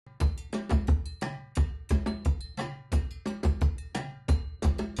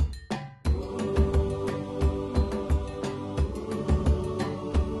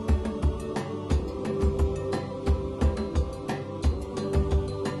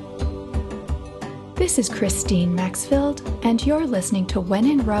This is Christine Maxfield, and you're listening to When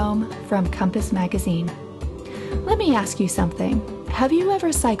in Rome from Compass Magazine. Let me ask you something. Have you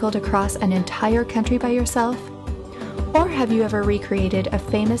ever cycled across an entire country by yourself? Or have you ever recreated a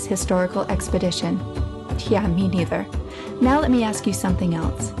famous historical expedition? Yeah, me neither. Now let me ask you something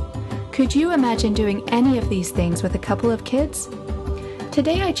else. Could you imagine doing any of these things with a couple of kids?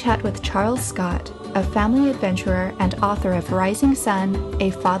 Today I chat with Charles Scott, a family adventurer and author of Rising Sun,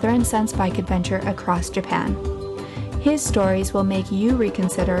 a father and son's bike adventure across Japan. His stories will make you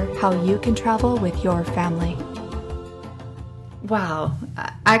reconsider how you can travel with your family. Wow.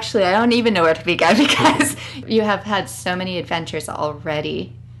 Actually, I don't even know where to begin because you have had so many adventures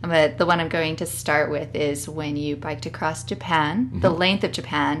already. But the one I'm going to start with is when you biked across Japan, the length of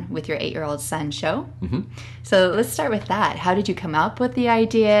Japan, with your 8-year-old son, Sho. So let's start with that. How did you come up with the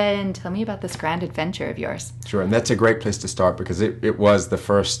idea? And tell me about this grand adventure of yours. Sure, and that's a great place to start because it was the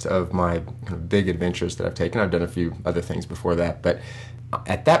first of my kind of big adventures that I've taken. I've done a few other things before that, but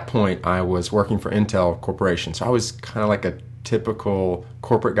at that point I was working for Intel Corporation, so I was kind of like a typical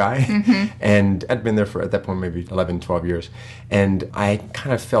corporate guy, and I'd been there for, at that point, maybe 11, 12 years, and I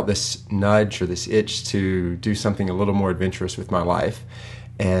kind of felt this nudge or this itch to do something a little more adventurous with my life.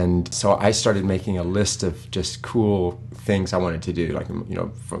 And so I started making a list of just cool things I wanted to do, like,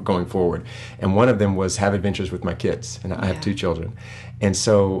 going forward. And one of them was have adventures with my kids, and I have 2 children. And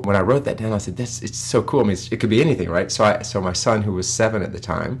so when I wrote that down, I said, it's so cool. I mean, it could be anything, right? So my son, who was 7 at the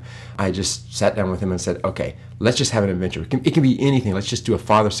time, I just sat down with him and said, okay, let's just have an adventure. It can be anything. Let's just do a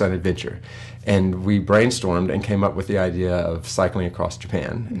father-son adventure. And we brainstormed and came up with the idea of cycling across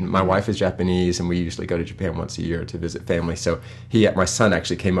Japan. And my wife is Japanese, and we usually go to Japan once a year to visit family. So my son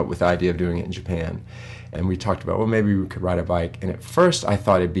actually came up with the idea of doing it in Japan. And we talked about, well, maybe we could ride a bike. And at first I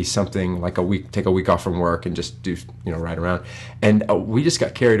thought it'd be something like take a week off from work and just do, ride around. And we just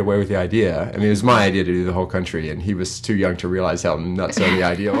got carried away with the idea. I mean, it was my idea to do the whole country, and he was too young to realize how nuts the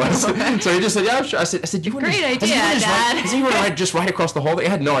idea was. So he just said, yeah, sure. I said, you want to just ride across the whole thing? I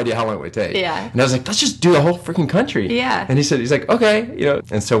had no idea how long it would take. Yeah. And I was like, let's just do the whole freaking country. Yeah. And he's like, okay,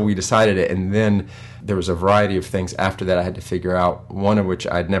 And so we decided it, and then there was a variety of things after that I had to figure out, one of which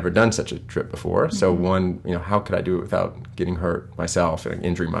I'd never done such a trip before. So one, how could I do it without getting hurt myself and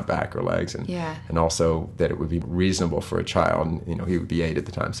injuring my back or legs? And also that it would be reasonable for a child. He would be 8 at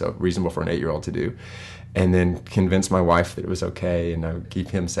the time, so reasonable for an 8-year-old to do. And then convince my wife that it was okay, and I would keep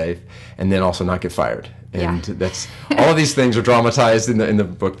him safe, and then also not get fired. And that's all of these things are dramatized in the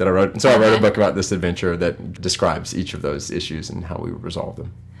book that I wrote. And so I wrote a book about this adventure that describes each of those issues and how we would resolve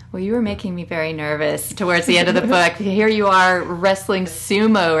them. Well, you were making me very nervous towards the end of the book. Here you are wrestling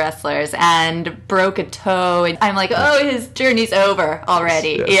sumo wrestlers and broke a toe. And I'm like, oh, his journey's over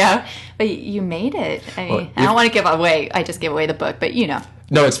already. Yes. Yeah. But you made it. I don't want to give away. I just give away the book, but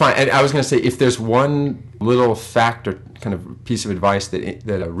No, it's fine. And I was going to say, if there's one little fact or kind of piece of advice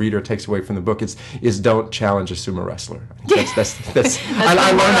that a reader takes away from the book, is don't challenge a sumo wrestler. That's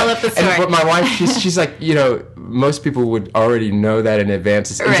I learned that. And my wife, she's like, most people would already know that in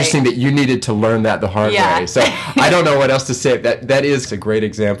advance. It's interesting that you needed to learn that the hard way. So I don't know what else to say. That is a great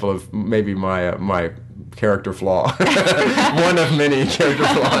example of maybe my character flaw. One of many character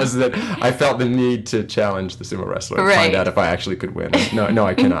flaws that I felt the need to challenge the sumo wrestler and find out if I actually could win. No,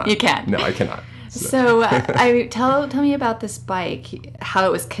 I cannot. You can't. No, I cannot. So tell me about this bike, how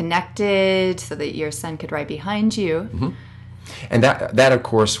it was connected so that your son could ride behind you. And that of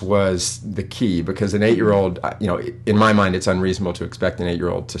course was the key, because an 8-year-old, in my mind, it's unreasonable to expect an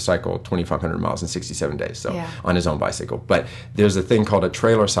 8-year-old to cycle 2,500 miles in 67 days, on his own bicycle. But there's a thing called a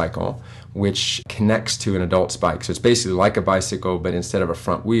trailer cycle, which connects to an adult's bike. So it's basically like a bicycle, but instead of a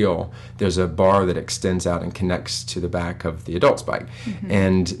front wheel, there's a bar that extends out and connects to the back of the adult's bike.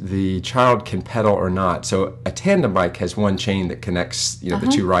 And the child can pedal or not. So a tandem bike has one chain that connects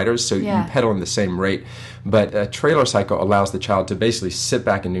the 2 riders, so you can pedal in the same rate. But a trailer cycle allows the child to basically sit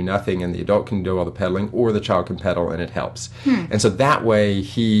back and do nothing, and the adult can do all the pedaling, or the child can pedal and it helps. And so that way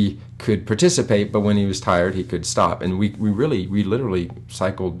he could participate, but when he was tired he could stop. And we literally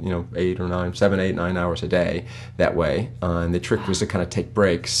cycled 7, 8, 9 hours a day that way. And the trick was to kind of take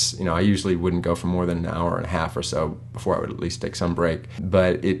breaks. I usually wouldn't go for more than an hour and a half or so before I would at least take some break.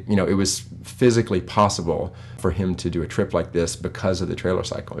 But it was physically possible for him to do a trip like this because of the trailer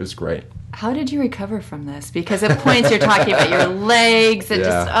cycle. It was great. How did you recover from this? Because at points you're talking about your legs and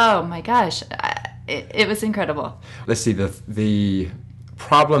just, oh my gosh, it was incredible. Let's see, the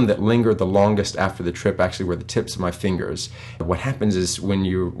problem that lingered the longest after the trip actually were the tips of my fingers. What happens is when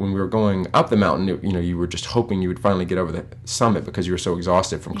we were going up the mountain, you were just hoping you would finally get over the summit because you were so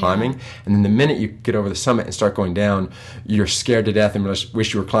exhausted from climbing. And then the minute you get over the summit and start going down, you're scared to death and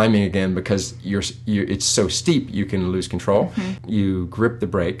wish you were climbing again because it's so steep you can lose control. You grip the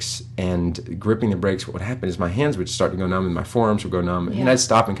brakes, and gripping the brakes, what would happen is my hands would start to go numb and my forearms would go numb, and I'd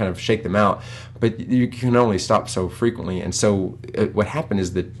stop and kind of shake them out. But you can only stop so frequently, and so what happened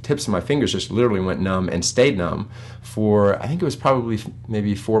is the tips of my fingers just literally went numb and stayed numb for, I think it was probably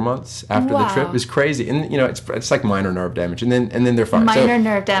maybe 4 months after the trip. It was crazy, and it's like minor nerve damage, and then they're fine. Minor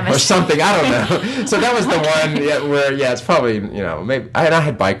nerve damage or something. I don't know. So that was the one where it's probably maybe. I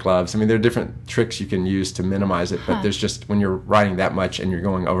had bike gloves. I mean, there are different tricks you can use to minimize it, but there's just when you're riding that much and you're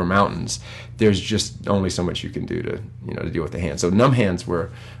going over mountains, there's just only so much you can do to deal with the hands. So numb hands were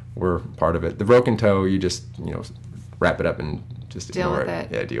part of it. The broken toe, you just wrap it up and just deal ignore with it.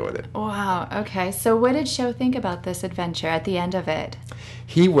 Yeah, deal with it. Wow. Okay. So what did Sho think about this adventure at the end of it?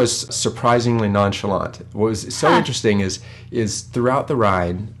 He was surprisingly nonchalant. What was so interesting is throughout the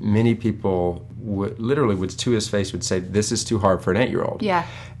ride, many people would to his face would say, "This is too hard for an 8-year-old." Yeah.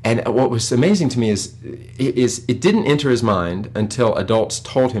 And what was amazing to me is it didn't enter his mind until adults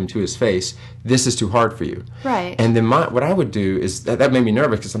told him to his face, "This is too hard for you." Right. And then what I would do is that made me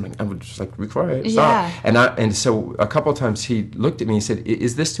nervous because I would just like, "Be quiet, stop." Yeah. And so a couple of times he looked at me and he said,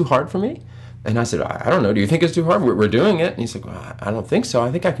 "Is this too hard for me?" And I said, I don't know. Do you think it's too hard? We're doing it. And he's like, well, I don't think so.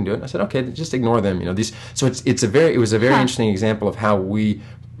 I think I can do it. And I said, okay, just ignore them. So it was a very interesting example of how we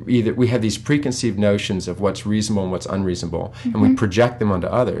have these preconceived notions of what's reasonable and what's unreasonable, and we project them onto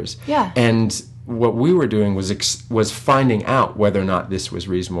others. Yeah. And what we were doing was finding out whether or not this was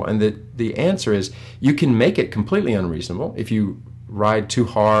reasonable. And the answer is you can make it completely unreasonable if you ride too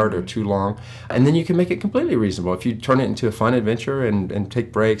hard or too long, and then you can make it completely reasonable if you turn it into a fun adventure and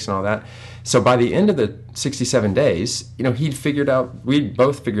take breaks and all that. So by the end of the 67 days, we'd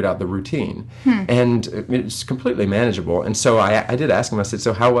both figured out the routine, and it's completely manageable. And so I did ask him, I said,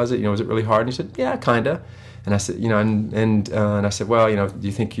 so how was it? Was it really hard? And he said, yeah, kinda. And I said, and I said, well, do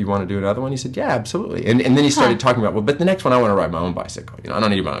you think you want to do another one? He said, yeah, absolutely. And then he started talking about, well, but the next one I want to ride my own bicycle. I don't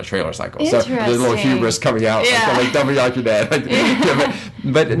need to ride a trailer cycle. So there's a little hubris coming out. Yeah. Like, don't be like your dad.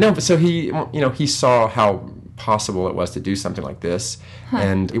 But so he saw how possible it was to do something like this,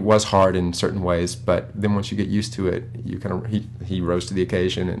 and it was hard in certain ways. But then once you get used to it, he rose to the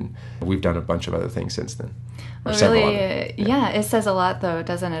occasion, and we've done a bunch of other things since then. Well, really, it says a lot, though,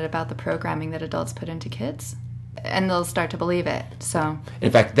 doesn't it, about the programming that adults put into kids? And they'll start to believe it. So, in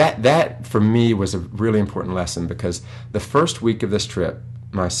fact, that for me was a really important lesson, because the first week of this trip,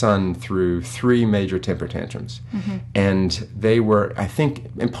 my son threw 3 major temper tantrums. And they were, I think,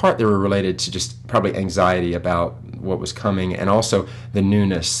 in part they were related to just probably anxiety about what was coming, and also the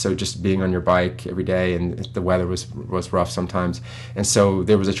newness. So just being on your bike every day, and the weather was rough sometimes. And so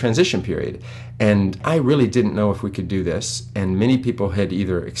there was a transition period. And I really didn't know if we could do this. And many people had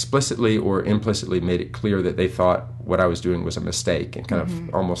either explicitly or implicitly made it clear that they thought what I was doing was a mistake, and kind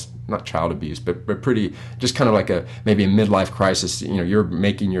of almost not child abuse, but pretty just kind of like maybe a midlife crisis. You're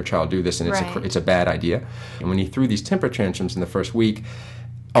making your child do this, and it's a bad idea. And when he threw these temper tantrums in the first week,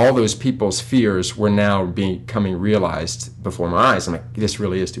 all those people's fears were now becoming realized before my eyes. I'm like, this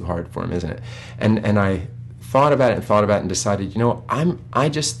really is too hard for him, isn't it? And I thought about it and decided, I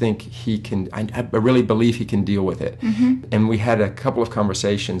just think he can, I really believe he can deal with it. And we had a couple of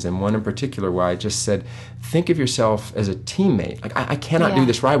conversations, and one in particular where I just said, think of yourself as a teammate. Like, I cannot do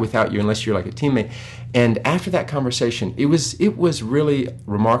this ride without you unless you're like a teammate. And after that conversation, it was really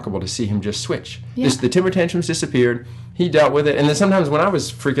remarkable to see him just switch. The temper tantrums disappeared. He dealt with it. And then sometimes when I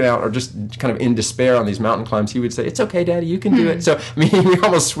was freaking out or just kind of in despair on these mountain climbs, he would say, it's okay, Daddy, you can do it. So, we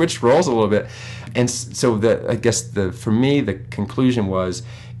almost switched roles a little bit. And so for me, the conclusion was,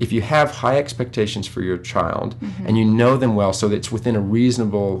 if you have high expectations for your child and you know them well so that it's within a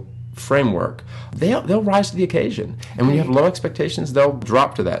reasonable framework, they'll rise to the occasion. And when you have low expectations, they'll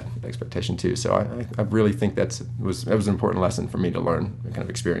drop to that expectation too. So I really think that was an important lesson for me to learn and kind of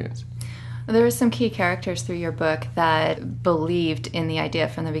experience. There were some key characters through your book that believed in the idea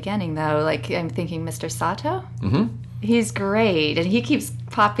from the beginning, though. Like, I'm thinking Mr. Sato. He's great, and he keeps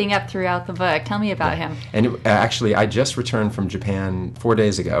popping up throughout the book. Tell me about him. And actually, I just returned from Japan 4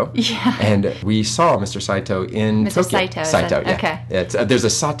 days ago. Yeah. And we saw Mr. Saito in Mr. Tokyo. Saito, yeah. Okay. There's a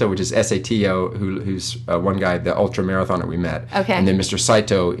Sato, which is Sato, who's one guy, the ultra marathoner we met. Okay. And then Mr.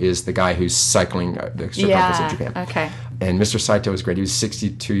 Saito is the guy who's cycling the circumference of Japan. Okay. And Mr. Saito was great. He was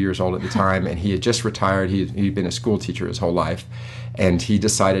 62 years old at the time, and he had just retired. He'd been a school teacher his whole life. And he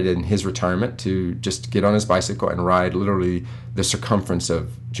decided in his retirement to just get on his bicycle and ride literally the circumference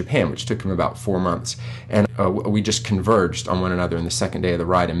of Japan, which took him about 4 months. And we just converged on one another in the second day of the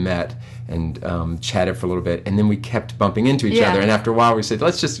ride and met and chatted for a little bit. And then we kept bumping into each other. And after a while we said,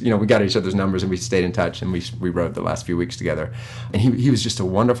 let's just, we got each other's numbers, and we stayed in touch, and we rode the last few weeks together. And he was just a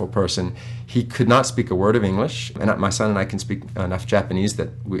wonderful person. He could not speak a word of English, and my son and I can speak enough Japanese that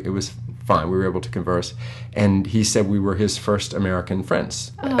it was fine. We were able to converse. And he said we were his first American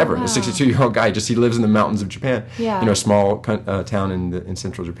friends ever. Wow. A 62-year-old guy, he lives in the mountains of Japan, a small town in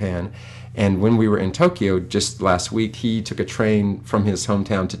central Japan. And when we were in Tokyo just last week, he took a train from his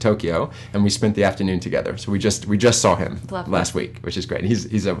hometown to Tokyo, and we spent the afternoon together. So we just saw him last week, which is great. He's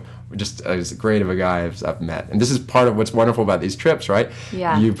just as great of a guy as I've met. And this is part of what's wonderful about these trips, right?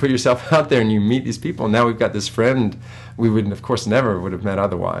 Yeah. You put yourself out there and you meet these people. And now we've got this friend we would, of course, never would have met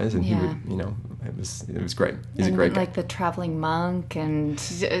otherwise. And he would, it was great. He's a great guy. Like the traveling monk and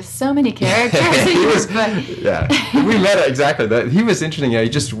so many characters. We met exactly. He was interesting. He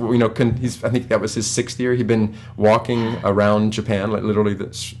just, I think that was his 6th year. He'd been walking around Japan, like literally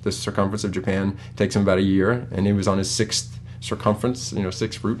the circumference of Japan takes him about a year, and he was on his 6th circumference,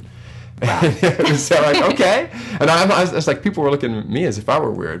 6th route. Wow. So like, okay, and I was like, people were looking at me as if I were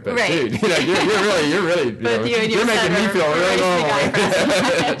weird, but dude, you're really, you're making me feel really normal.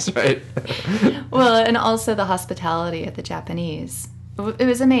 That's right. Well, and also the hospitality of the Japanese. It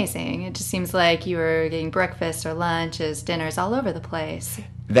was amazing. It just seems like you were getting breakfast or lunches, dinners all over the place.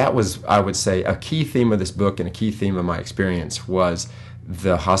 That was, I would say, a key theme of this book and a key theme of my experience was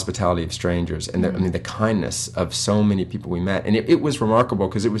the hospitality of strangers and the kindness of so many people we met. And it was remarkable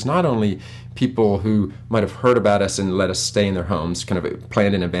because it was not only people who might have heard about us and let us stay in their homes, kind of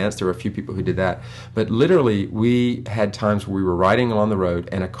planned in advance. There were a few people who did that. But literally, we had times where we were riding along the road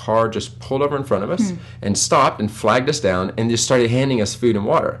and a car just pulled over in front of us and stopped and flagged us down and just started handing us food and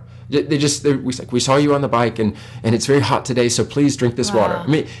water. We saw you on the bike and it's very hot today, so please drink this water. I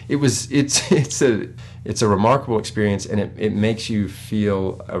mean, it's a remarkable experience, and it makes you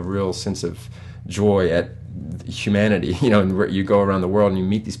feel a real sense of joy at humanity, and where you go around the world and you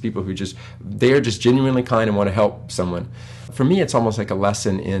meet these people who they're just genuinely kind and want to help someone. For me, it's almost like a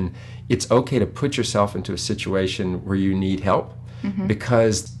lesson in it's okay to put yourself into a situation where you need help.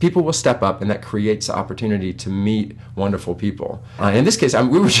 Because people will step up, and that creates the opportunity to meet wonderful people. In this case,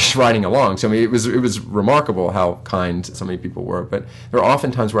 we were just riding along, so it was remarkable how kind so many people were. But there were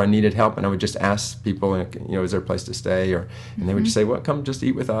often times where I needed help, and I would just ask people, is there a place to stay? And they would just say, well, come just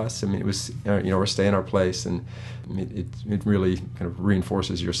eat with us. I mean, it was, or stay in our place, and it really kind of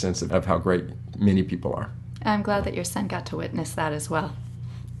reinforces your sense of how great many people are. I'm glad that your son got to witness that as well.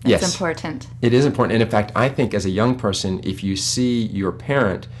 It's important. It is important. And in fact, I think as a young person, if you see your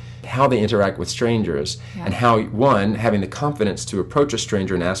parent, how they interact with strangers, and how, one, having the confidence to approach a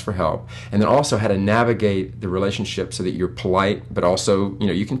stranger and ask for help, and then also how to navigate the relationship so that you're polite, but also,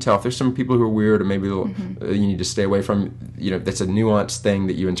 you can tell if there's some people who are weird or maybe you need to stay away from, that's a nuanced thing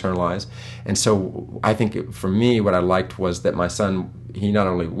that you internalize. And so I think for me, what I liked was that my son, he not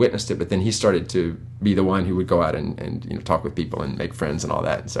only witnessed it, but then he started to be the one who would go out and talk with people and make friends and all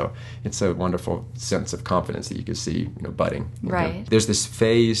that. And so it's a wonderful sense of confidence that you can see budding. Right. There's this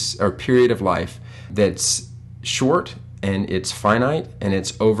phase or period of life that's short and it's finite and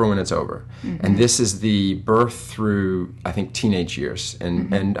it's over when it's over. And this is the birth through, I think, teenage years.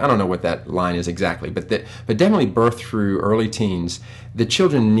 And I don't know what that line is exactly, but definitely birth through early teens. The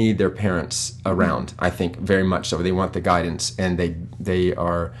children need their parents around, I think, very much so. They want the guidance, and they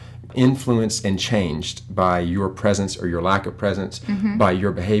are influenced and changed by your presence or your lack of presence, by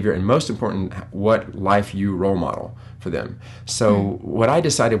your behavior, and most important, what life you role model for them. So what I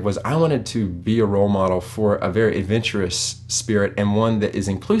decided was I wanted to be a role model for a very adventurous spirit, and one that is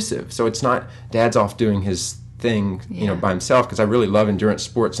inclusive. So it's not dad's off doing his thing, by himself, because I really love endurance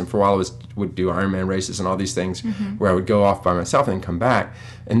sports, and for a while I would do Ironman races and all these things where I would go off by myself and then come back.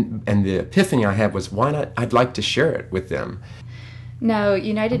 And the epiphany I had was, why not? I'd like to share it with them. Now,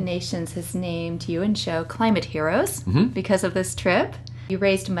 United Nations has named you and Joe climate heroes because of this trip. You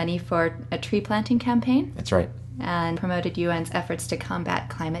raised money for a tree planting campaign. That's right. And promoted UN's efforts to combat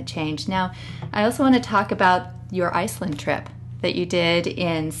climate change. Now, I also want to talk about your Iceland trip that you did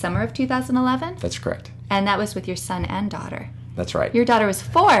in summer of 2011. That's correct. And that was with your son and daughter. That's right. Your daughter was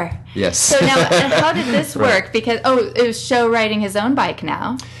 4. Yes. So now, how did this work? Because, it was Joe riding his own bike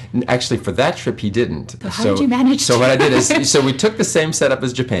now. Actually, for that trip, he didn't. So how did you manage So to? what I did is, so we took the same setup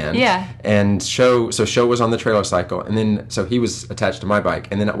as Japan. Yeah. And Sho was on the trailer cycle, and then so he was attached to my bike.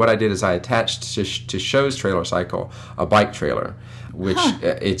 And then what I did is I attached to Sho's trailer cycle a bike trailer, which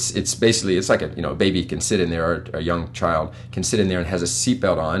it's basically, it's like a baby can sit in there, or a young child can sit in there, and has a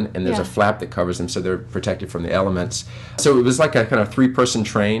seatbelt on, and there's a flap that covers them, so they're protected from the elements. So it was like a kind of 3-person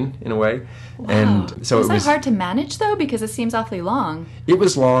train in a way. Wow. And so was it was that hard to manage though, because it seems awfully long? It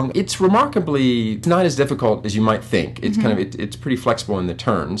was long. It's remarkably not as difficult as you might think. It's kind of it's pretty flexible in the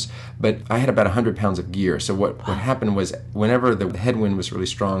turns, but I had about 100 pounds of gear. So what happened was, whenever the headwind was really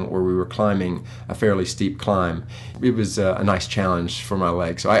strong, or we were climbing a fairly steep climb, it was a nice challenge for my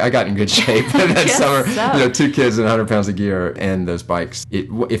legs. So I got in good shape that summer. So. 2 kids and 100 pounds of gear and those bikes.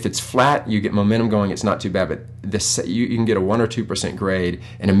 If it's flat, you get momentum going. It's not too bad, but you can get a 1 or 2% grade,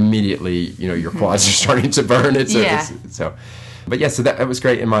 and immediately your quads are starting to burn. So that was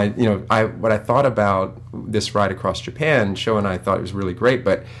great. And what I thought about this ride across Japan, Sho and I thought it was really great,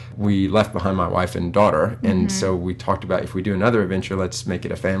 but we left behind my wife and daughter, and so we talked about, if we do another adventure, let's make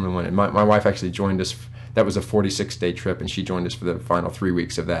it a family one. And my wife actually joined us. That was a 46-day trip, and she joined us for the final 3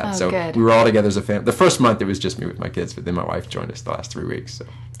 weeks of that. So good. We were all together as a family. The first month it was just me with my kids, but then my wife joined us the last 3 weeks. So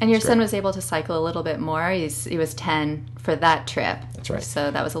and your son was able to cycle a little bit more. He was 10 for that trip. That's right.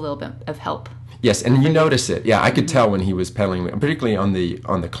 So that was a little bit of help. Yes, and you notice it. Yeah, I could tell when he was pedaling, particularly on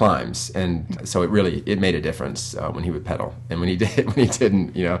the climbs, and so it made a difference when he would pedal, and when he didn't, I was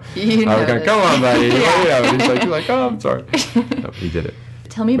going, "Come on, buddy," and he's like, "Oh, I'm sorry." No, he did it.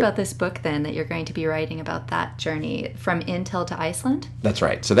 Tell me about this book then that you're going to be writing about that journey from Intel to Iceland. That's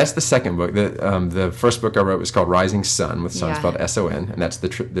right. So that's the second book. The first book I wrote was called Rising Sun, with sun spelled S-O-N, and that's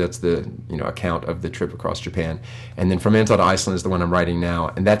the account of the trip across Japan. And then From Intel to Iceland is the one I'm writing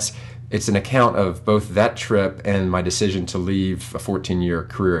now, and it's an account of both that trip and my decision to leave a 14-year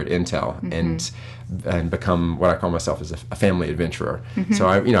career at Intel and become what I call myself as a family adventurer. So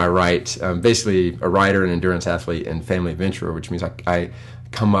I write basically a writer, an endurance athlete, and family adventurer, which means I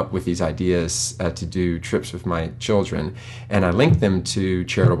come up with these ideas to do trips with my children, and I link them to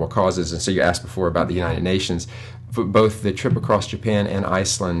charitable causes. And so you asked before about the United Nations. For both the trip across Japan and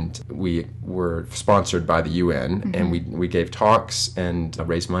Iceland, we were sponsored by the UN, and we gave talks and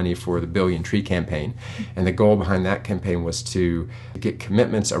raised money for the Billion Tree Campaign. And the goal behind that campaign was to get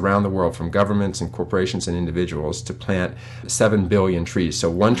commitments around the world from governments and corporations and individuals to plant 7 billion trees, so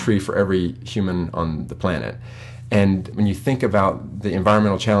 1 tree for every human on the planet. And when you think about the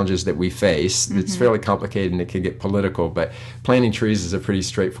environmental challenges that we face, it's fairly complicated and it can get political, but planting trees is a pretty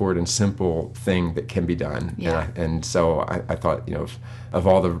straightforward and simple thing that can be done. Yeah. And so I thought, of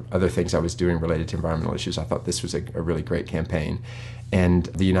all the other things I was doing related to environmental issues, I thought this was a really great campaign. And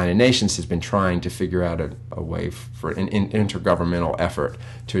the United Nations has been trying to figure out a way for an intergovernmental effort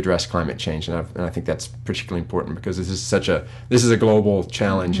to address climate change, and I think that's particularly important because this is a global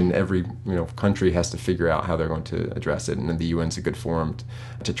challenge, and every country has to figure out how they're going to address it, and the UN's a good forum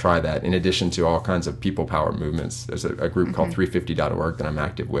to try that. In addition to all kinds of people power movements, there's a group called 350.org that I'm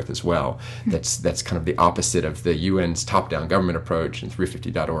active with as well. That's kind of the opposite of the UN's top-down government approach, and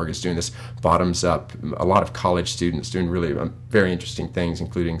 350.org is doing this bottoms-up. A lot of college students doing really very interesting things,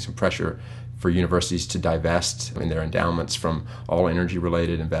 including some pressure for universities to divest in their endowments from all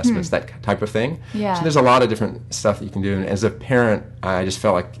energy-related investments, that type of thing. Yeah. So there's a lot of different stuff that you can do. And as a parent, I just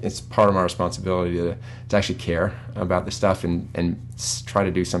felt like it's part of my responsibility to actually care about this stuff and try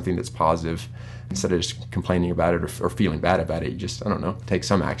to do something that's positive instead of just complaining about it or feeling bad about it. You just, take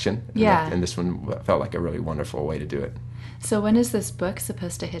some action. And this one felt like a really wonderful way to do it. So when is this book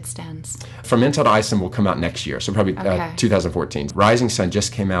supposed to hit stands? From Intel to Iceland will come out next year, so probably 2014. Rising Sun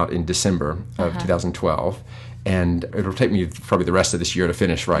just came out in December of 2012, and it'll take me probably the rest of this year to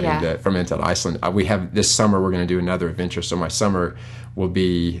finish writing From Intel to Iceland. We have this summer we're going to do another adventure, so my summer will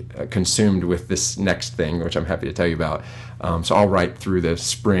be consumed with this next thing, which I'm happy to tell you about. So I'll write through the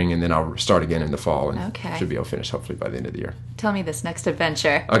spring, and then I'll start again in the fall, and should be able to finish hopefully by the end of the year. Tell me this next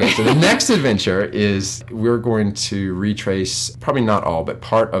adventure. Okay, so the next adventure is we're going to retrace, probably not all, but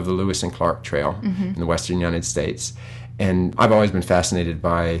part of the Lewis and Clark Trail in the western United States. And I've always been fascinated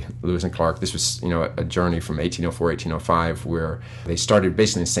by Lewis and Clark. This was, a journey from 1804, 1805, where they started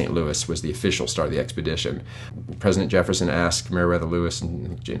basically in St. Louis was the official start of the expedition. President Jefferson asked Meriwether Lewis,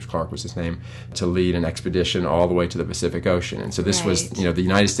 and James Clark was his name, to lead an expedition all the way to the Pacific Ocean. And so this was, the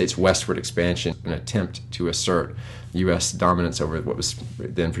United States westward expansion, an attempt to assert U.S. dominance over what was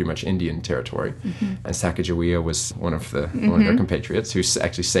then pretty much Indian territory. And Sacagawea was one of their compatriots who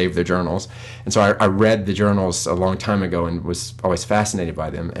actually saved their journals. And so I read the journals a long time ago and was always fascinated by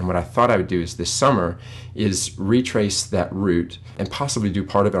them. And what I thought I would do is this summer is retrace that route and possibly do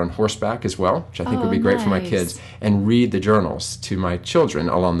part of it on horseback as well, which I think would be great for my kids, and read the journals to my children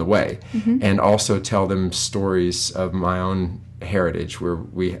along the way, and also tell them stories of my own heritage, where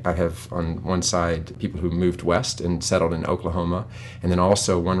I have on one side people who moved west and settled in Oklahoma, and then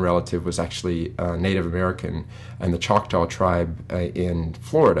also one relative was actually Native American and the Choctaw tribe in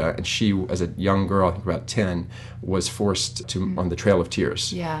Florida, and she, as a young girl, I think about 10, was forced to on the Trail of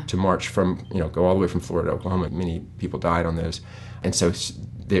Tears to march from, go all the way from Florida to Oklahoma. Many people died on those, and so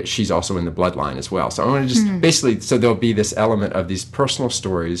she's also in the bloodline as well. So I want to just basically, so there'll be this element of these personal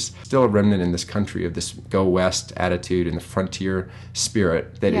stories, still a remnant in this country of this go west attitude and the frontier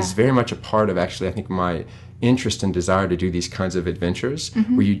spirit that is very much a part of, actually, I think, my interest and desire to do these kinds of adventures,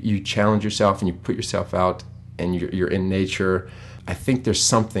 where you challenge yourself and you put yourself out and you're in nature. I think there's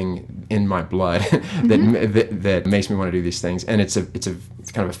something in my blood that makes me want to do these things, and it's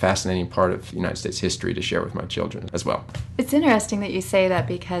kind of a fascinating part of United States history to share with my children as well. It's interesting that you say that,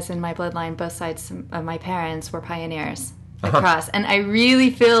 because in my bloodline, both sides of my parents were pioneers across, and I really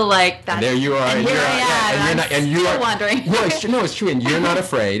feel like that. There you are, and here I am, and you are wondering. It's true, and you're not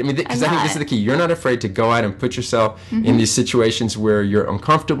afraid. I mean, because I think this is the key. You're not afraid to go out and put yourself in these situations where you're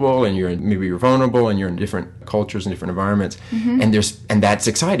uncomfortable and maybe you're vulnerable and you're in different cultures and different environments, and that's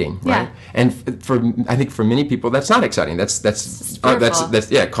exciting, right? And I think for many people that's not exciting. That's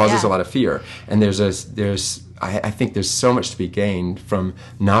it causes a lot of fear. And I think there's so much to be gained from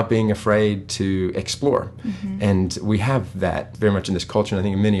not being afraid to explore. And we have that very much in this culture, and I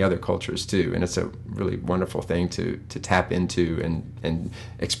think in many other cultures too. And it's a really wonderful thing to tap into and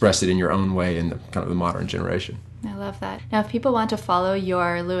express it in your own way in the kind of the modern generation. I love that. Now, if people want to follow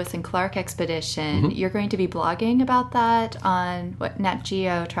your Lewis and Clark expedition, you're going to be blogging about that on Nat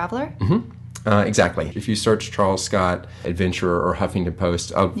Geo Traveler? Exactly. If you search Charles Scott Adventurer or Huffington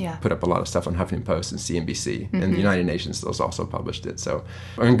Post, I'll put up a lot of stuff on Huffington Post and CNBC. And the United Nations has also published it. So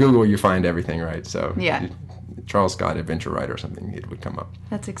on Google, you find everything, right? So Charles Scott Adventure Writer or something, it would come up.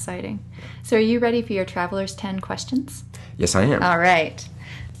 That's exciting. So are you ready for your Traveler's 10 questions? Yes, I am. All right.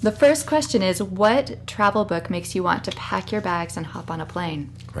 The first question is, what travel book makes you want to pack your bags and hop on a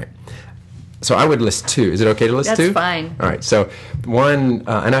plane? Right. So I would list two. Is it okay to list two? That's fine. All right. So one,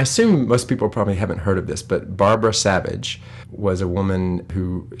 and I assume most people probably haven't heard of this, but Barbara Savage was a woman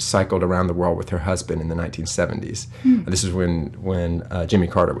who cycled around the world with her husband in the 1970s. This is when Jimmy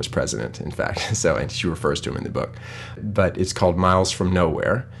Carter was president, in fact. So, and she refers to him in the book. But it's called Miles from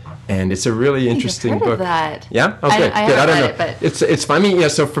Nowhere. And it's a really interesting book. Of that. Yeah? Okay. I good. I don't know. It, but it's fun. I mean,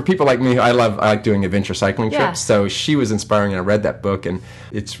 so for people like me, I like doing adventure cycling trips. So she was inspiring, and I read that book, and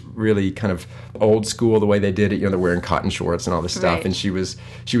it's really kind of old school the way they did it. They're wearing cotton shorts and all this stuff. And she was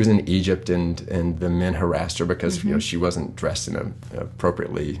in Egypt, and the men harassed her because she wasn't dressed in an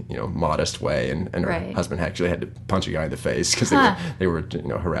appropriately modest way, and her husband actually had to punch a guy in the face because they were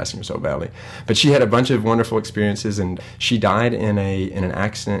harassing her so badly. But she had a bunch of wonderful experiences, and she died in an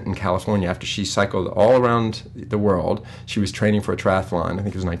accident in California after she cycled all around the world. She was training for a triathlon, I think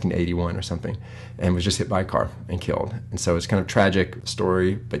it was 1981 or something, and was just hit by a car and killed. And so it's kind of tragic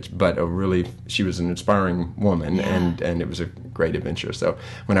story, but a really, she was an inspiring woman, and it was a great adventure. So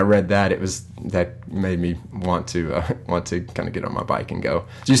when I read that, that made me want to kind of get on my bike and go.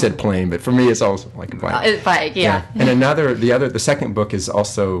 So you said plane, but for me it's also like a bike. Bike, yeah. And the second book is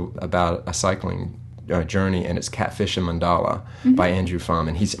also about a cycling journey, and it's Catfish and Mandala by Andrew Pham,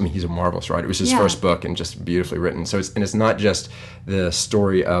 and he's a marvelous writer. It was his first book and just beautifully written. So it's not just the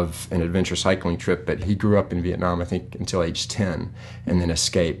story of an adventure cycling trip, but he grew up in Vietnam, I think, until age 10, and then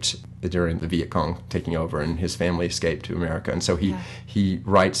escaped during the Viet Cong taking over, and his family escaped to America. And so he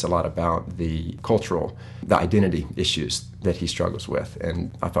writes a lot about the identity issues that he struggles with,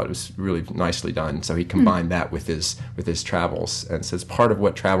 and I thought it was really nicely done. So he combined that with his travels, and so it's part of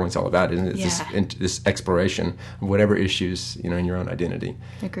what traveling is all about, isn't it? This exploration of whatever issues in your own identity.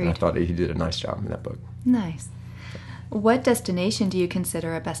 Agreed. And I thought he did a nice job in that book. Nice. What destination do you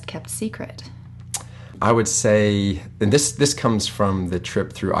consider a best kept secret? I would say, and this comes from the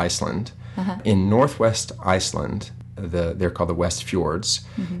trip through Iceland. In northwest Iceland, they're called the West Fjords.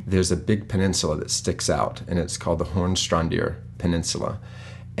 There's a big peninsula that sticks out, and it's called the Hornstrandir Peninsula.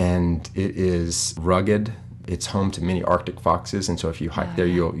 And it is rugged It's home to many Arctic foxes, and so if you hike there,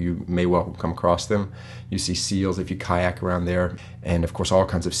 you may well come across them. You see seals if you kayak around there, and of course all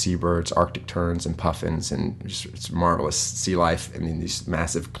kinds of seabirds, Arctic terns and puffins, and it's marvelous sea life. I mean, these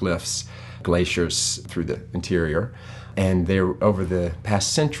massive cliffs, glaciers through the interior. And there, over the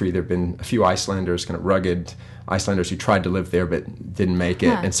past century, there have been a few Icelanders, kind of rugged Icelanders who tried to live there but didn't make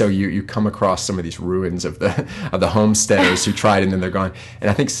it. And so you come across some of these ruins of the homesteaders who tried and then they're gone. And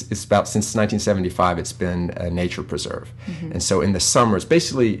I think it's about, since 1975, it's been a nature preserve. And so in the summer, it's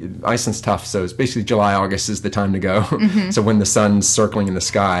basically, Iceland's tough, so it's basically July, August is the time to go. So when the sun's circling in the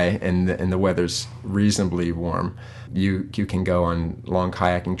sky and the weather's reasonably warm, you can go on long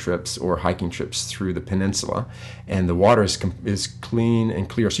kayaking trips or hiking trips through the peninsula, and the water is clean and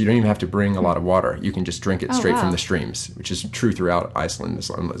clear, so you don't even have to bring a lot of water. You can just drink it straight from the streams, which is true throughout Iceland, as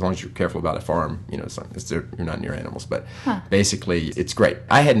long as you're careful about a farm. You know, you're not near animals, but basically it's great.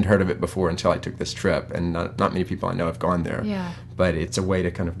 I hadn't heard of it before until I took this trip, and not many people I know have gone there. But it's a way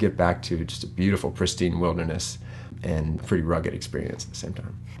to kind of get back to just a beautiful, pristine wilderness and a pretty rugged experience at the same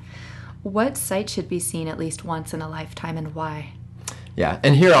time. What site should be seen at least once in a lifetime, and why? Yeah,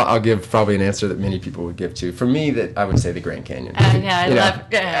 and here I'll give probably an answer that many people would give to. For me, that I would say the Grand Canyon. I love.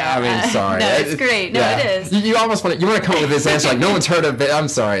 I mean, sorry. No, it's great. No, it is. You almost want to come up with this answer like no one's heard of it. I'm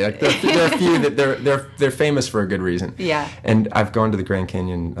sorry. Like there are a few that they're famous for a good reason. Yeah. And I've gone to the Grand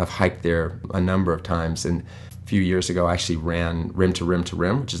Canyon. I've hiked there a number of times, and a few years ago I actually ran rim to rim to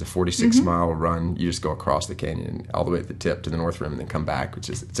rim, which is a 46-mile run. You just go across the canyon all the way to the tip to the north rim and then come back, which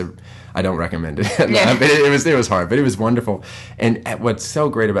is I don't recommend it. But it was hard, but it was wonderful. And what's so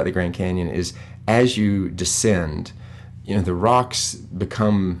great about the Grand Canyon is as you descend, you know, the rocks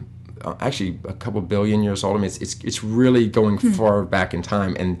become actually a couple billion years old. I mean, it's really going far back in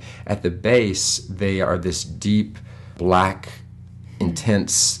time, and at the base they are this deep black,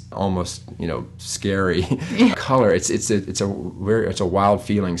 intense, almost, you know, scary color. It's a wild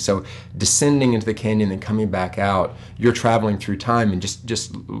feeling. So descending into the canyon and coming back out, you're traveling through time, and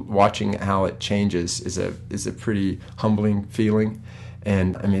just watching how it changes is a pretty humbling feeling.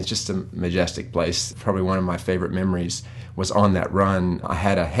 And I mean, it's just a majestic place. Probably one of my favorite memories was on that run. I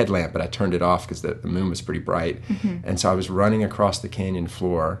had a headlamp, but I turned it off because the moon was pretty bright. And so I was running across the canyon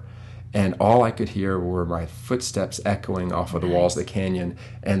floor, and all I could hear were my footsteps echoing off of the walls of the canyon,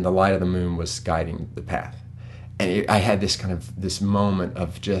 and the light of the moon was guiding the path. And I had this moment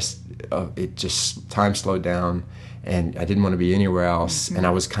of time slowed down, and I didn't want to be anywhere else, and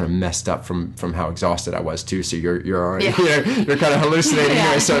I was kind of messed up from how exhausted I was too. So you're already you're kind of hallucinating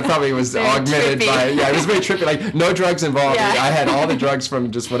anyway. So it probably was very augmented trippy. It was very trippy. Like no drugs involved. I had all the drugs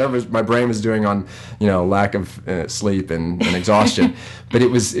from just whatever my brain was doing on lack of sleep and exhaustion. But it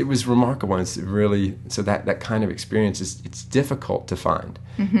was remarkable. And it's really so that kind of experience it's difficult to find.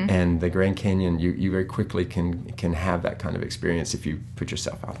 And the Grand Canyon, you very quickly can have that kind of experience if you put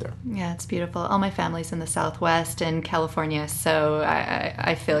yourself out there. Yeah, it's beautiful. All my family's in the Southwest and California, so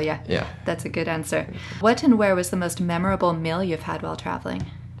I feel you. Yeah. That's a good answer. What and where was the most memorable meal you've had while traveling?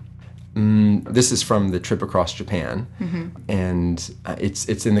 This is from the trip across Japan, and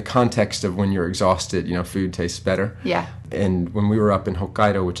it's in the context of when you're exhausted, food tastes better. Yeah. And when we were up in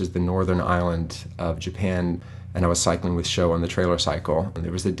Hokkaido, which is the northern island of Japan, and I was cycling with Sho on the trailer cycle, and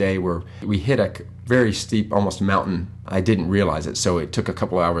there was a day where we hit a very steep, almost mountain. I didn't realize it, so it took a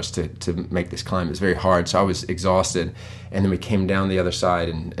couple hours to make this climb. It was very hard, so I was exhausted, and then we came down the other side,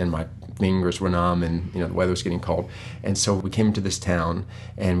 and my fingers were numb, and the weather was getting cold. And so we came to this town,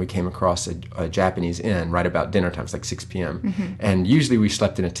 and we came across a Japanese inn right about dinner time. It's like 6 p.m. And usually we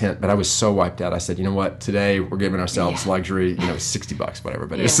slept in a tent, but I was so wiped out. I said, you know what, today we're giving ourselves luxury, $60, whatever.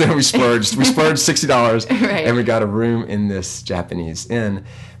 But so we splurged $60, and we got a room in this Japanese inn.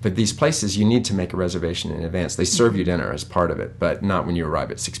 But these places, you need to make a reservation in advance. They serve you dinner as part of it, but not when you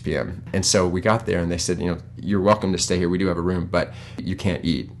arrive at 6 p.m. And so we got there, and they said, you're welcome to stay here. We do have a room, but you can't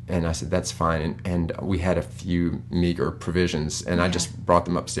eat. And I said, that's fine. And we had a few meager provisions, and I just brought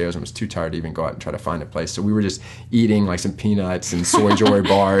them upstairs and was too tired to even go out and try to find a place. So we were just eating like some peanuts and soy joy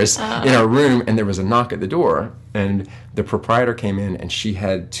bars in our room, and there was a knock at the door, and the proprietor came in, and she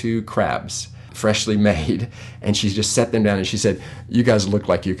had 2 crabs freshly made, and she just set them down, and she said, you guys look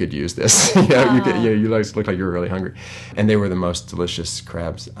like you could use this. You guys look like you were really hungry. And they were the most delicious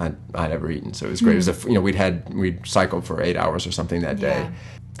crabs I'd ever eaten. So it was great. It was we'd cycled for 8 hours or something that day.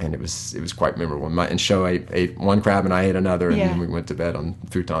 And it was quite memorable. And Sho ate 1 crab, and I ate another, and then we went to bed on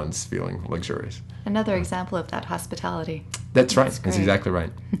futons feeling luxurious. Another example of that hospitality. That's right. That's exactly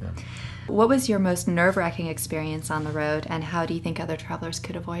right. Yeah. What was your most nerve-wracking experience on the road, and how do you think other travelers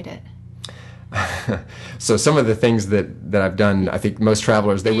could avoid it? So some of the things that I've done, I think most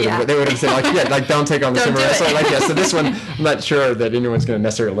travelers, they would have said, like, yeah, like, don't take on the swimmer. So, like, yeah, so this one, I'm not sure that anyone's going to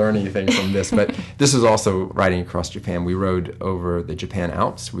necessarily learn anything from this, but this is also riding across Japan. We rode over the Japan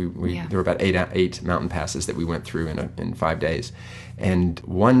Alps. There were about eight mountain passes that we went through in 5 days. And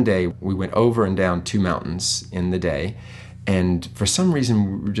one day we went over and down 2 mountains in the day. And for some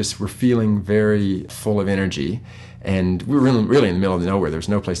reason, we were feeling very full of energy. And we were really in the middle of nowhere. There was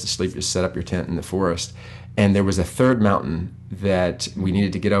no place to sleep. Just set up your tent in the forest. And there was a third mountain that we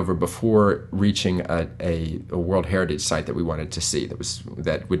needed to get over before reaching a World Heritage Site that we wanted to see.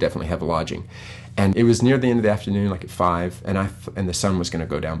 That would definitely have lodging. And it was near the end of the afternoon, like at 5, and the sun was going to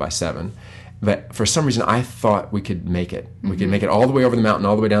go down by 7. But for some reason, I thought we could make it. We could make it all the way over the mountain,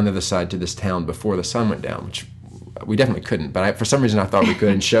 all the way down the other side to this town before the sun went down, which we definitely couldn't, but for some reason I thought we could.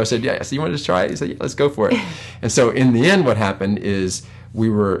 And Sho said, yeah, so you want to just try it? He said, yeah, let's go for it. And so in the end, what happened is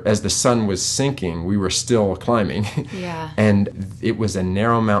as the sun was sinking, we were still climbing. Yeah. And it was a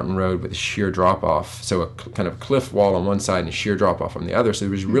narrow mountain road with a sheer drop-off, so a kind of cliff wall on one side and a sheer drop-off on the other, so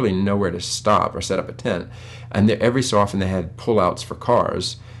there was really nowhere to stop or set up a tent. And every so often they had pull-outs for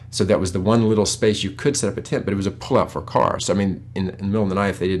cars. So that was the one little space you could set up a tent, but it was a pull-out for cars. So, I mean, in the middle of the night,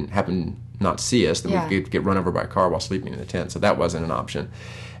 if they didn't happen not see us, then we could get run over by a car while sleeping in the tent. So that wasn't an option.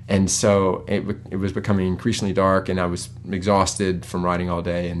 And so it was becoming increasingly dark, and I was exhausted from riding all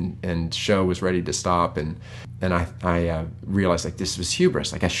day, and Sho was ready to stop, and I realized, like, this was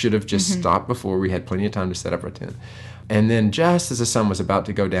hubris. Like, I should have just stopped before. We had plenty of time to set up our tent. And then just as the sun was about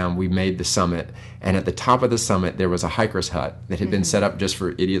to go down, we made the summit. And at the top of the summit, there was a hiker's hut that had been set up just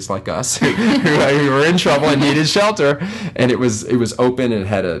for idiots like us who were in trouble and needed shelter. And it was open, and it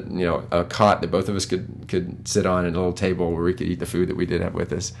had a cot that both of us could sit on, and a little table where we could eat the food that we did have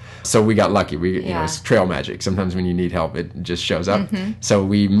with us. So we got lucky. It's trail magic. Sometimes when you need help, it just shows up. So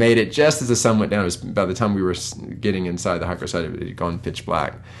we made it just as the sun went down. It was by the time we were getting inside the hiker's hut, it had gone pitch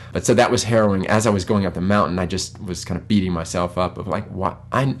black. But so that was harrowing. As I was going up the mountain, I just was kind of beating myself up of, like, what?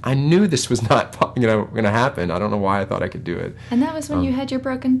 I knew this was not going to happen. I don't know why I thought I could do it. And that was when you had your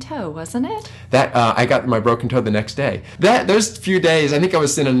broken toe, wasn't it? That I got my broken toe the next day. Those few days, I think I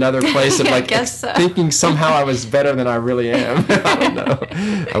was in another place of thinking somehow I was better than I really am. I don't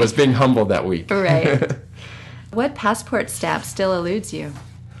know. I was being humbled that week. Right. What passport stamp still eludes you?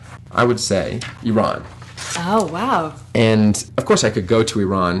 I would say Iran. Oh, wow. And of course I could go to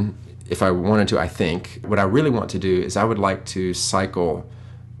Iran if I wanted to, I think. What I really want to do is I would like to cycle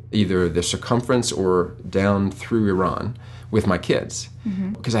either the circumference or down through Iran with my kids.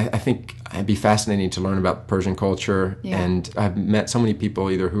 Because I think it'd be fascinating to learn about Persian culture. Yeah. And I've met so many people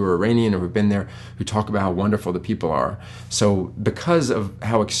either who are Iranian or who've been there who talk about how wonderful the people are. So because of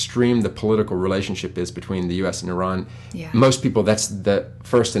how extreme the political relationship is between the U.S. and Iran, most people, that's the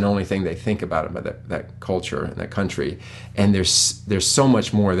first and only thing they think about that culture and that country. And there's so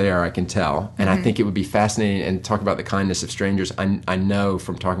much more there, I can tell. And I think it would be fascinating, and talk about the kindness of strangers. I know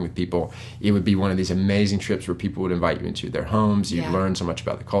from talking with people, it would be one of these amazing trips where people would invite you into their homes. You'd learn so much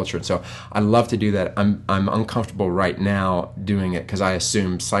about the culture. And so I love to do that. I'm uncomfortable right now doing it because I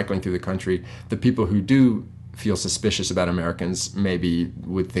assume cycling through the country, the people who do feel suspicious about Americans maybe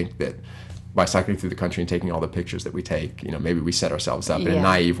would think that by cycling through the country and taking all the pictures that we take, maybe we set ourselves up in a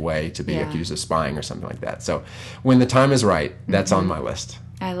naive way to be accused of spying or something like that. So when the time is right, that's on my list.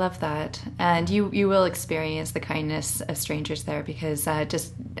 I love that. And you will experience the kindness of strangers there, because I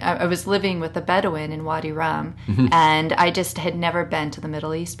was living with a Bedouin in Wadi Rum, and I just had never been to the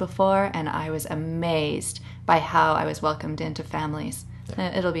Middle East before, and I was amazed by how I was welcomed into families.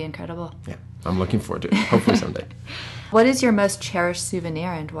 It'll be incredible. Yeah, I'm looking forward to it, hopefully someday. What is your most cherished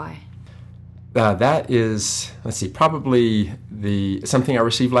souvenir, and why? That is, probably something I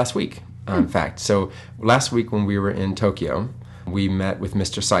received last week, in fact. So last week when we were in Tokyo, we met with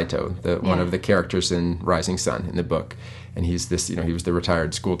Mr. Saito, one of the characters in Rising Sun in the book. And he's he was the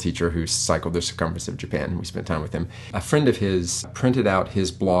retired school teacher who cycled the circumference of Japan. We spent time with him. A friend of his printed out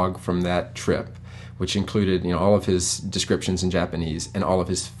his blog from that trip, which included all of his descriptions in Japanese and all of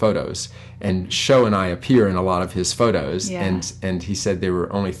his photos. And Sho and I appear in a lot of his photos. Yeah. And he said there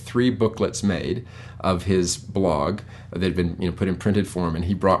were only 3 booklets made of his blog that had been put in printed form, and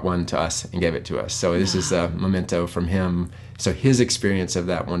he brought one to us and gave it to us. So this is a memento from him. So his experience of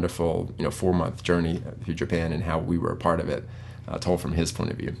that wonderful 4-month journey through Japan and how we were a part of it, told from his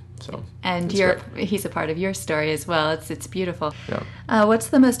point of view. So and he's a part of your story as well. It's beautiful. Yeah. What's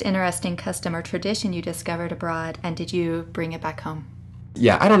the most interesting custom or tradition you discovered abroad, and did you bring it back home?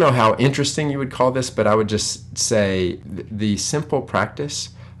 Yeah, I don't know how interesting you would call this, but I would just say the simple practice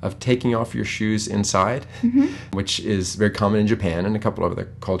of taking off your shoes inside, which is very common in Japan and a couple of other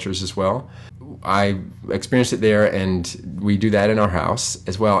cultures as well. I experienced it there, and we do that in our house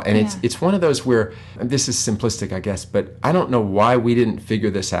as well. And it's one of those where, this is simplistic, I guess, but I don't know why we didn't figure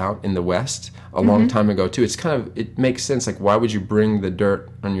this out in the West a long time ago too. It's kind of, it makes sense. Like, why would you bring the dirt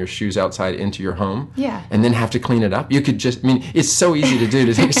on your shoes outside into your home and then have to clean it up? You could just, I mean, it's so easy to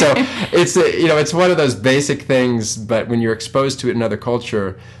do. So it's it's one of those basic things, but when you're exposed to it in other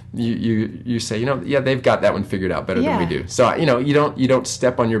culture, you say, they've got that one figured out better than we do. So, you don't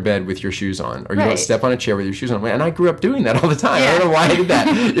step on your bed with your shoes on, or you don't step on a chair with your shoes on. And I grew up doing that all the time. I don't know why I did that.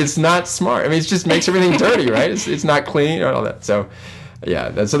 It's not smart. I mean, it just makes everything dirty, right? It's not clean or all that. So,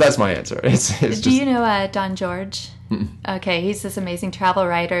 so that's my answer. Do you know Don George? Okay, he's this amazing travel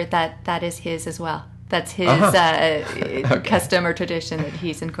writer that is his as well. That's his custom or tradition that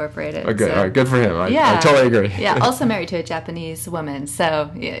he's incorporated. Okay, so, all right, good for him. I totally agree. Also married to a Japanese woman.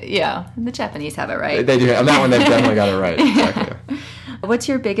 So, the Japanese have it right. They do. On that one, they've definitely got it right. Exactly. What's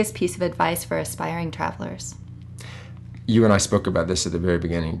your biggest piece of advice for aspiring travelers? You and I spoke about this at the very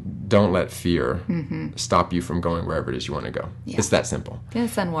beginning. Don't let fear stop you from going wherever it is you want to go. Yeah. It's that simple. Yeah,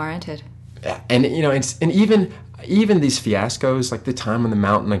 it's unwarranted. And even these fiascos, like the time on the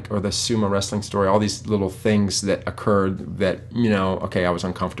mountain, or the sumo wrestling story, all these little things that occurred that, I was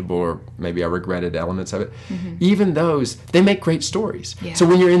uncomfortable, or maybe I regretted elements of it. Even those, they make great stories. Yeah. So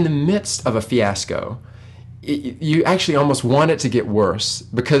when you're in the midst of a fiasco, you actually almost want it to get worse,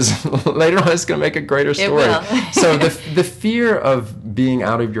 because later on it's going to make a greater story. It will. So the fear of being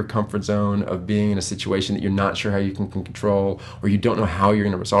out of your comfort zone, of being in a situation that you're not sure how you can control, or you don't know how you're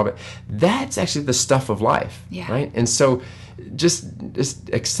going to resolve it, that's actually the stuff of life, right? And so just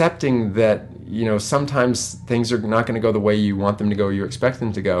accepting that, sometimes things are not going to go the way you want them to go, or you expect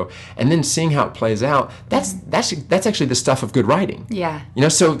them to go, and then seeing how it plays out, that's actually the stuff of good writing. Yeah.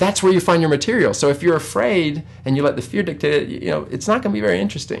 So that's where you find your material. So if you're afraid and you let the fear dictate it, it's not going to be very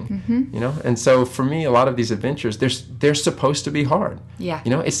interesting. And so for me, a lot of these adventures, they're supposed to be hard. Yeah.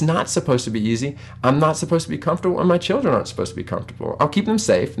 It's not supposed to be easy. I'm not supposed to be comfortable, and my children aren't supposed to be comfortable. I'll keep them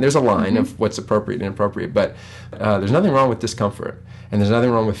safe, and there's a line of what's appropriate and inappropriate, but there's nothing wrong with discomfort, and there's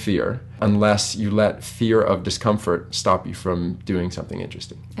nothing wrong with fear, unless you let fear of discomfort stop you from doing something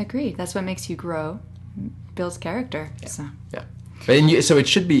interesting. Agreed. That's what makes you grow, builds character. Yeah. So. Yeah. So it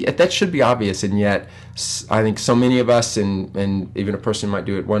should be, that should be obvious, and yet I think so many of us, and even a person might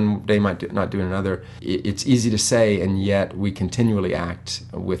do it one day, might not do it another. It's easy to say, and yet we continually act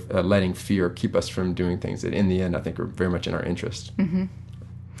with letting fear keep us from doing things that in the end I think are very much in our interest.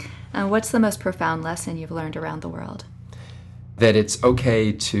 What's the most profound lesson you've learned around the world? That it's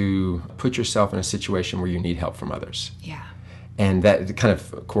okay to put yourself in a situation where you need help from others. Yeah. And that kind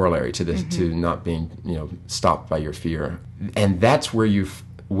of corollary to this, to not being, stopped by your fear. And that's where you've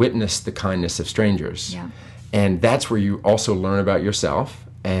witnessed the kindness of strangers. Yeah. And that's where you also learn about yourself.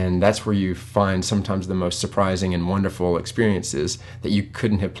 And that's where you find sometimes the most surprising and wonderful experiences that you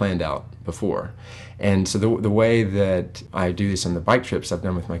couldn't have planned out before. And so the way that I do this on the bike trips I've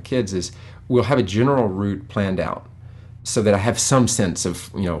done with my kids is we'll have a general route planned out, so that I have some sense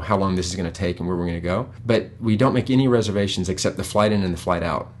of, how long this is going to take and where we're going to go. But we don't make any reservations except the flight in and the flight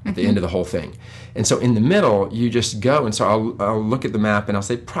out at the end of the whole thing. And so in the middle, you just go. And so I'll look at the map and I'll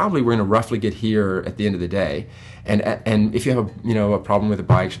say, probably we're going to roughly get here at the end of the day. And if you have a problem with the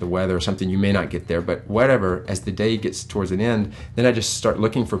bikes or the weather or something, you may not get there. But whatever, as the day gets towards an end, then I just start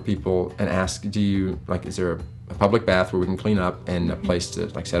looking for people and ask, is there a public bath where we can clean up and a place to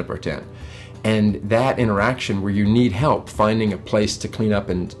set up our tent? And that interaction where you need help finding a place to clean up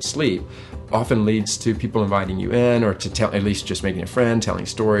and sleep often leads to people inviting you in, or to at least just making a friend, telling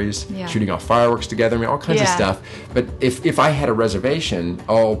stories, shooting off fireworks together, all kinds of stuff. But if I had a reservation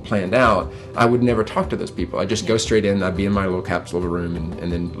all planned out, I would never talk to those people. I'd just go straight in, I'd be in my little capsule of a room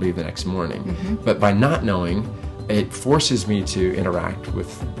and then leave the next morning. But by not knowing, it forces me to interact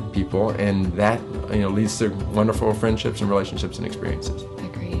with people, and that leads to wonderful friendships and relationships and experiences.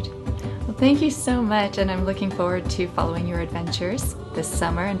 Thank you so much, and I'm looking forward to following your adventures this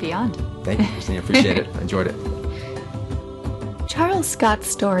summer and beyond. Thank you, Christine. I appreciate it. I enjoyed it. Charles Scott's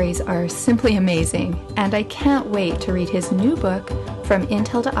stories are simply amazing, and I can't wait to read his new book, From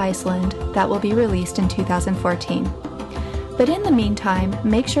Intel to Iceland, that will be released in 2014. But in the meantime,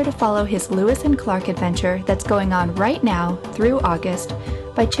 make sure to follow his Lewis and Clark adventure that's going on right now through August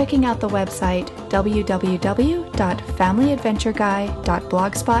by checking out the website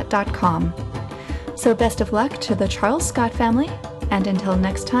www.familyadventureguy.blogspot.com. So best of luck to the Charles Scott family, and until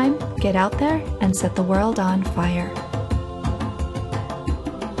next time, get out there and set the world on fire.